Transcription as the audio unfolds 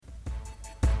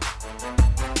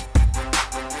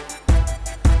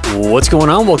What's going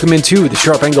on? Welcome into the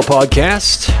Sharp Angle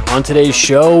Podcast. On today's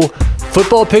show,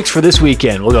 football picks for this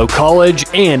weekend. We'll go college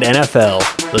and NFL.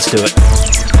 Let's do it.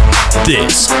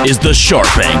 This is the Sharp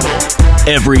Angle.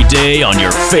 Every day on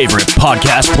your favorite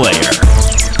podcast player.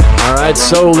 All right,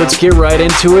 so let's get right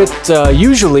into it.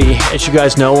 Usually, as you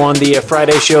guys know, on the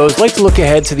Friday shows, I like to look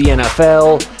ahead to the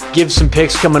NFL, give some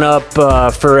picks coming up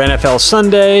for NFL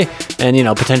Sunday, and,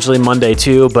 potentially Monday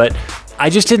too, but I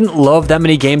just didn't love that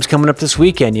many games coming up this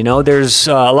weekend. There's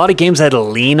a lot of games I had to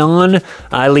lean on.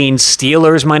 I lean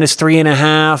Steelers minus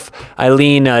 3.5. I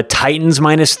lean Titans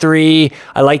minus 3.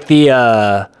 I like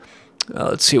the,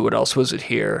 let's see, what else was it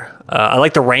here? I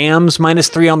like the Rams minus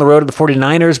 3 on the road to the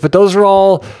 49ers, but those are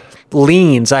all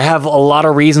leans. I have a lot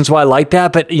of reasons why I like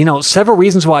that, but several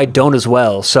reasons why I don't as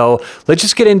well. So let's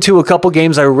just get into a couple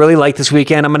games I really like this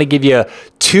weekend. I'm going to give you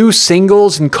 2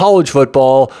 singles in college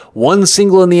football, 1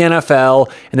 single in the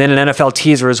NFL, and then an NFL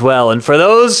teaser as well. And for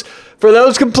those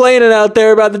complaining out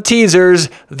there about the teasers,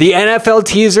 the NFL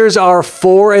teasers are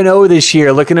 4-0 this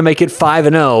year, looking to make it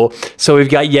 5-0. So we've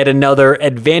got yet another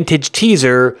advantage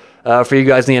teaser for you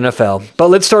guys in the NFL. But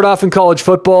let's start off in college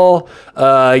football.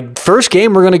 First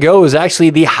game we're going to go is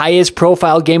actually the highest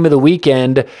profile game of the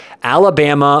weekend,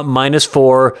 Alabama minus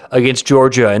 4 against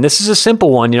Georgia. And this is a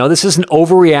simple one. This is an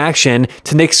overreaction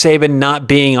to Nick Saban not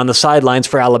being on the sidelines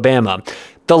for Alabama.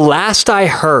 The last I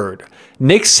heard,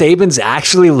 Nick Saban's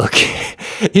actually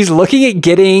he's looking at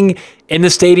getting in the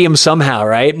stadium somehow,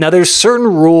 right? Now, there's certain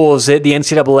rules that the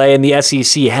NCAA and the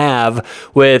SEC have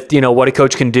with, what a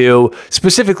coach can do,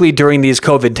 specifically during these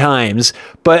COVID times,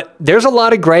 but there's a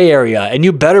lot of gray area, and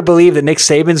you better believe that Nick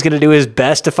Saban's going to do his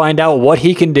best to find out what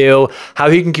he can do, how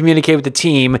he can communicate with the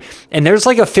team, and there's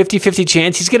like a 50-50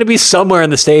 chance he's going to be somewhere in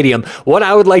the stadium. What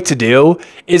I would like to do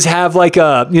is have like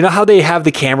how they have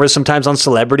the cameras sometimes on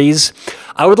celebrities?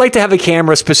 I would like to have a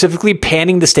camera specifically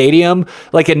panning the stadium,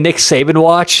 like a Nick Saban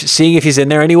watch, seeing if he's in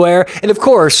there anywhere. And of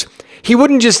course, he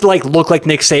wouldn't just look like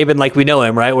Nick Saban like we know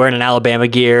him, right? Wearing an Alabama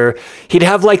gear. He'd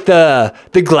have like the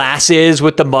glasses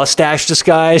with the mustache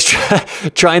disguise,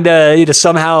 trying to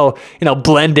somehow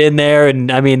blend in there.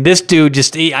 And I mean, this dude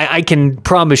I can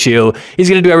promise you, he's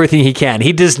going to do everything he can.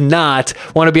 He does not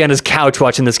want to be on his couch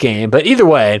watching this game. But either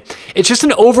way, it's just an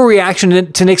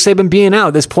overreaction to Nick Saban being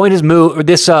out. This point has moved, or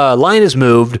this line has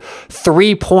moved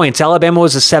 3 points. Alabama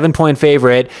was a 7-point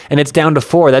favorite, and it's down to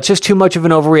 4. That's just too much of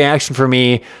an overreaction for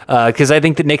me. Because I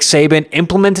think that Nick Saban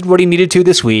implemented what he needed to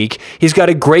this week. He's got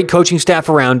a great coaching staff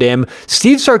around him.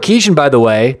 Steve Sarkisian, by the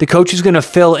way, the coach who's going to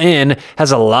fill in,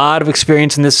 has a lot of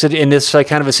experience in this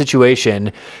kind of a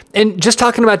situation. And just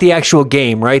talking about the actual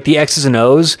game, right? The X's and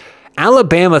O's.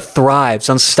 Alabama thrives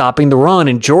on stopping the run,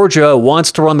 and Georgia wants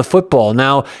to run the football.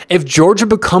 Now, if Georgia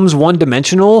becomes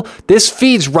one-dimensional, this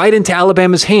feeds right into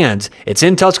Alabama's hands. It's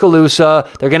in Tuscaloosa.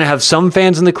 They're going to have some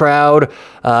fans in the crowd.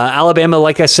 Alabama,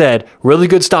 like I said, really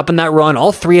good stopping that run.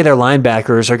 All 3 of their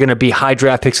linebackers are going to be high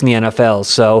draft picks in the NFL.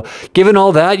 So, given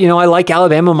all that, I like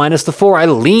Alabama minus the 4. I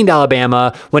leaned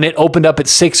Alabama when it opened up at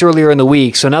 6 earlier in the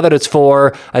week. So now that it's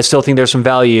 4, I still think there's some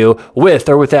value with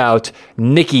or without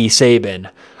Nicky Saban.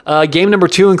 Game number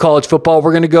 2 in college football,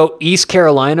 we're going to go East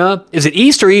Carolina. Is it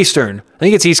East or Eastern? I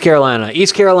think it's East Carolina.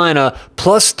 East Carolina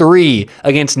plus 3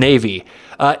 against Navy.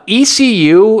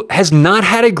 ECU has not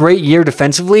had a great year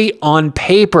defensively on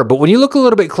paper, but when you look a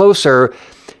little bit closer,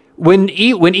 when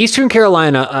Eastern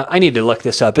Carolina, I need to look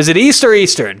this up. Is it East or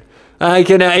Eastern?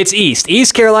 It's East.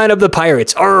 East Carolina of the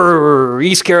Pirates.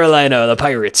 East Carolina, the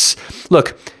Pirates.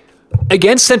 Look,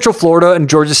 against Central Florida and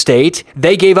Georgia State,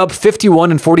 they gave up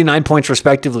 51 and 49 points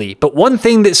respectively. But one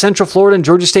thing that Central Florida and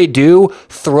Georgia State do,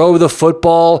 throw the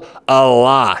football a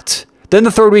lot. Then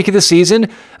the third week of the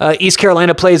season, East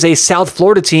Carolina plays a South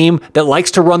Florida team that likes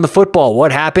to run the football.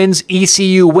 What happens?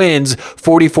 ECU wins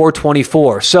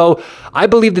 44-24. So I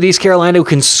believe that East Carolina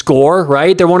can score,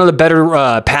 right? They're one of the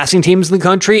better passing teams in the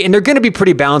country, and they're going to be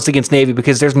pretty balanced against Navy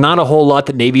because there's not a whole lot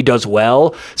that Navy does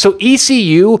well. So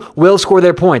ECU will score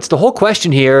their points. The whole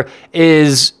question here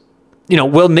is,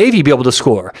 will Navy be able to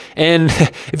score? And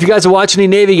if you guys are watching any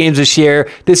Navy games this year,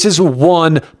 this is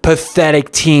one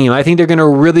pathetic team. I think they're going to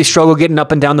really struggle getting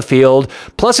up and down the field.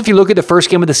 Plus, if you look at the first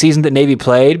game of the season that Navy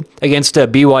played against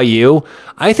BYU,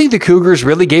 I think the Cougars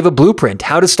really gave a blueprint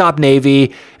how to stop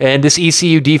Navy, and this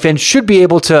ECU defense should be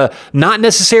able to not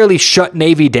necessarily shut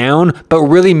Navy down, but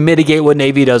really mitigate what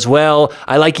Navy does well.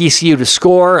 I like ECU to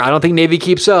score. I don't think Navy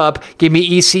keeps up. Give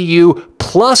me ECU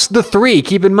plus the 3.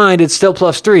 Keep in mind, it's still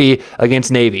plus 3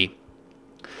 against Navy.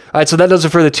 All right, so that does it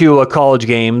for the 2 college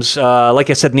games. Like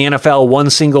I said, in the NFL, 1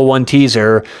 single, 1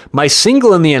 teaser. My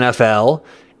single in the NFL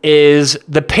is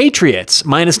the Patriots,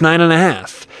 minus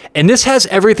 9.5. And this has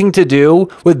everything to do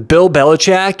with Bill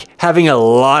Belichick having a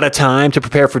lot of time to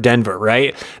prepare for Denver,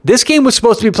 right? This game was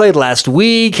supposed to be played last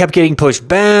week, kept getting pushed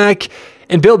back.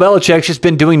 And Bill Belichick's just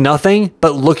been doing nothing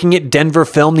but looking at Denver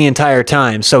film the entire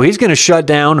time. So he's going to shut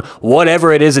down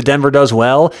whatever it is that Denver does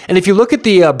well. And if you look at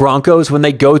the Broncos, when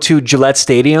they go to Gillette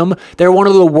Stadium, they're one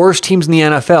of the worst teams in the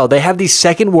NFL. They have the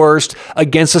second worst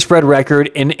against the spread record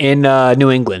in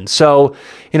New England. So,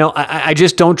 I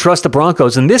just don't trust the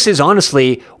Broncos. And this is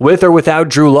honestly with or without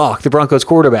Drew Lock, the Broncos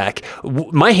quarterback.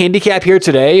 My handicap here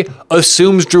today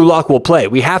assumes Drew Lock will play.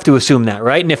 We have to assume that,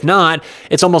 right? And if not,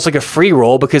 it's almost like a free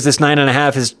roll because this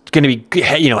 9.5 is going to be,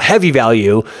 heavy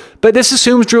value. But this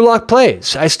assumes Drew Lock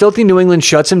plays. I still think New England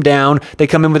shuts him down. They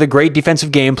come in with a great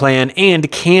defensive game plan,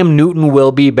 and Cam Newton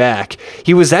will be back.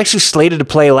 He was actually slated to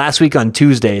play last week on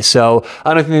Tuesday, so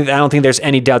I don't think there's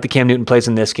any doubt that Cam Newton plays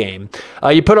in this game.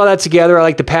 You put all that together, I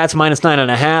like the Pats minus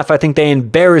 9.5. I think they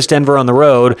embarrass Denver on the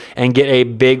road and get a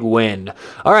big win.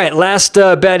 All right, last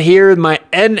bet here, my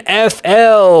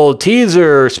NFL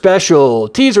teaser special.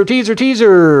 Teaser.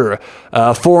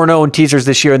 4-0 in teasers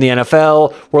this year in the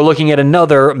NFL. We're looking at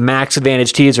another max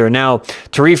advantage teaser. Now,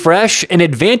 to refresh, an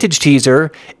advantage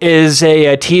teaser is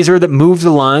a teaser that moves the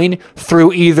line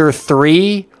through either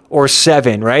 3 or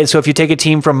 7, right? So if you take a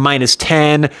team from minus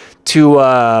 10 to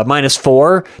minus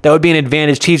 4, that would be an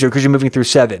advantage teaser because you're moving through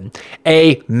 7.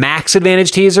 A max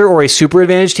advantage teaser or a super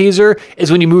advantage teaser is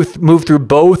when you move through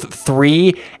both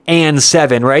 3 and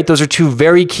 7, right? Those are two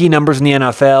very key numbers in the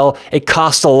NFL. It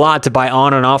costs a lot to buy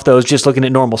on and off those just looking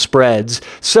at normal spreads.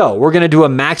 So we're going to do a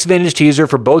max advantage teaser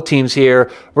for both teams here.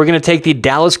 We're going to take the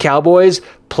Dallas Cowboys from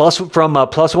plus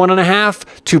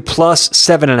 1.5 to plus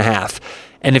 7.5.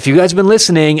 And if you guys have been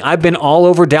listening, I've been all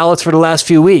over Dallas for the last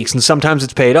few weeks, and sometimes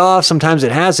it's paid off, sometimes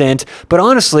it hasn't. But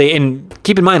honestly, and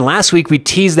keep in mind, last week we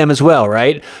teased them as well,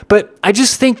 right? But I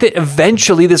just think that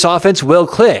eventually this offense will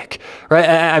click, right?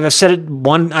 I've said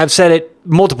it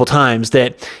multiple times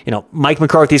that, Mike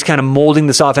McCarthy's kind of molding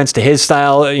this offense to his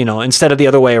style, instead of the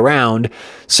other way around.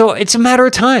 So it's a matter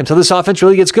of time till this offense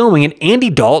really gets going. And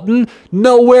Andy Dalton,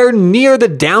 nowhere near the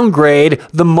downgrade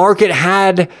the market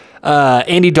had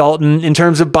Andy Dalton in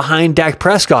terms of behind Dak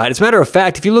Prescott. As a matter of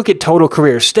fact, if you look at total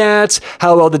career stats,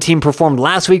 how well the team performed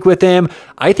last week with him,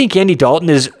 I think Andy Dalton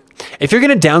is, if you're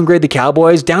going to downgrade the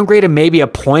Cowboys, downgrade them maybe a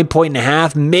point and a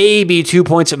half, maybe 2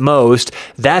 points at most.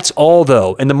 That's all,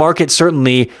 though. And the market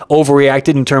certainly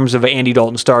overreacted in terms of Andy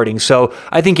Dalton starting. So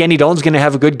I think Andy Dalton's going to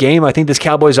have a good game. I think this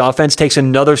Cowboys offense takes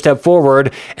another step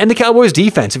forward. And the Cowboys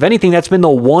defense, if anything, that's been the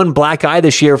one black eye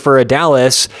this year for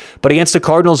Dallas. But against the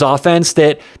Cardinals offense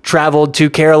that traveled to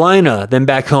Carolina, then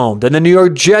back home, then the New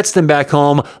York Jets, then back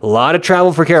home. A lot of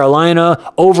travel for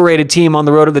Carolina. Overrated team on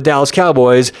the road of the Dallas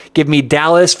Cowboys. Give me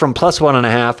Dallas from plus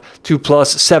 1.5 to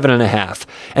plus 7.5.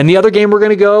 And the other game we're going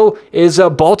to go is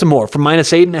Baltimore from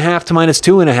minus 8.5 to minus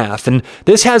 2.5. And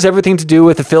this has everything to do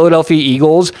with the Philadelphia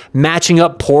Eagles matching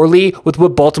up poorly with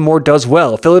what Baltimore does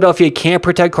well. Philadelphia can't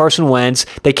protect Carson Wentz.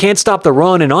 They can't stop the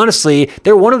run. And honestly,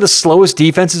 they're one of the slowest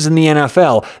defenses in the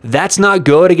NFL. That's not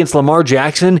good against Lamar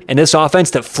Jackson and this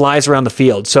offense that flies around the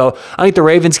field. So I think the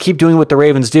Ravens keep doing what the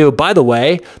Ravens do. By the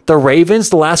way, the Ravens,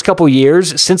 the last couple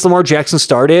years since Lamar Jackson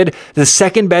started, the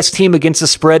second best team against the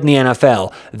spread in the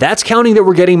NFL. That's counting that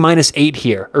we're getting minus 8.5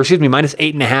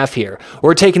 here.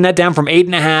 We're taking that down from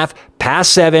 8.5,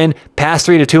 past 7, past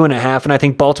 3 to 2.5, and I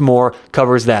think Baltimore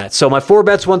covers that. So my 4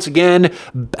 bets once again: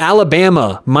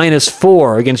 Alabama minus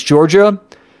 4 against Georgia,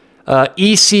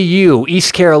 ECU,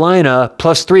 East Carolina,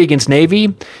 plus 3 against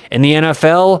Navy. In the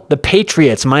NFL, the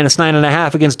Patriots, minus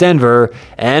 9.5 against Denver.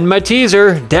 And my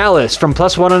teaser, Dallas, from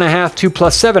plus 1.5 to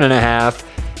plus 7.5.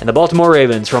 And the Baltimore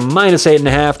Ravens, from minus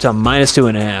 8.5 to minus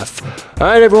 2.5. All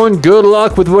right, everyone, good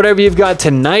luck with whatever you've got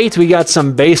tonight. We got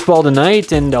some baseball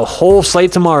tonight and a whole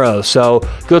slate tomorrow. So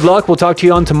good luck. We'll talk to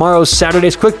you on tomorrow's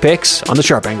Saturday's Quick Picks on the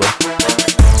Sharp Angle.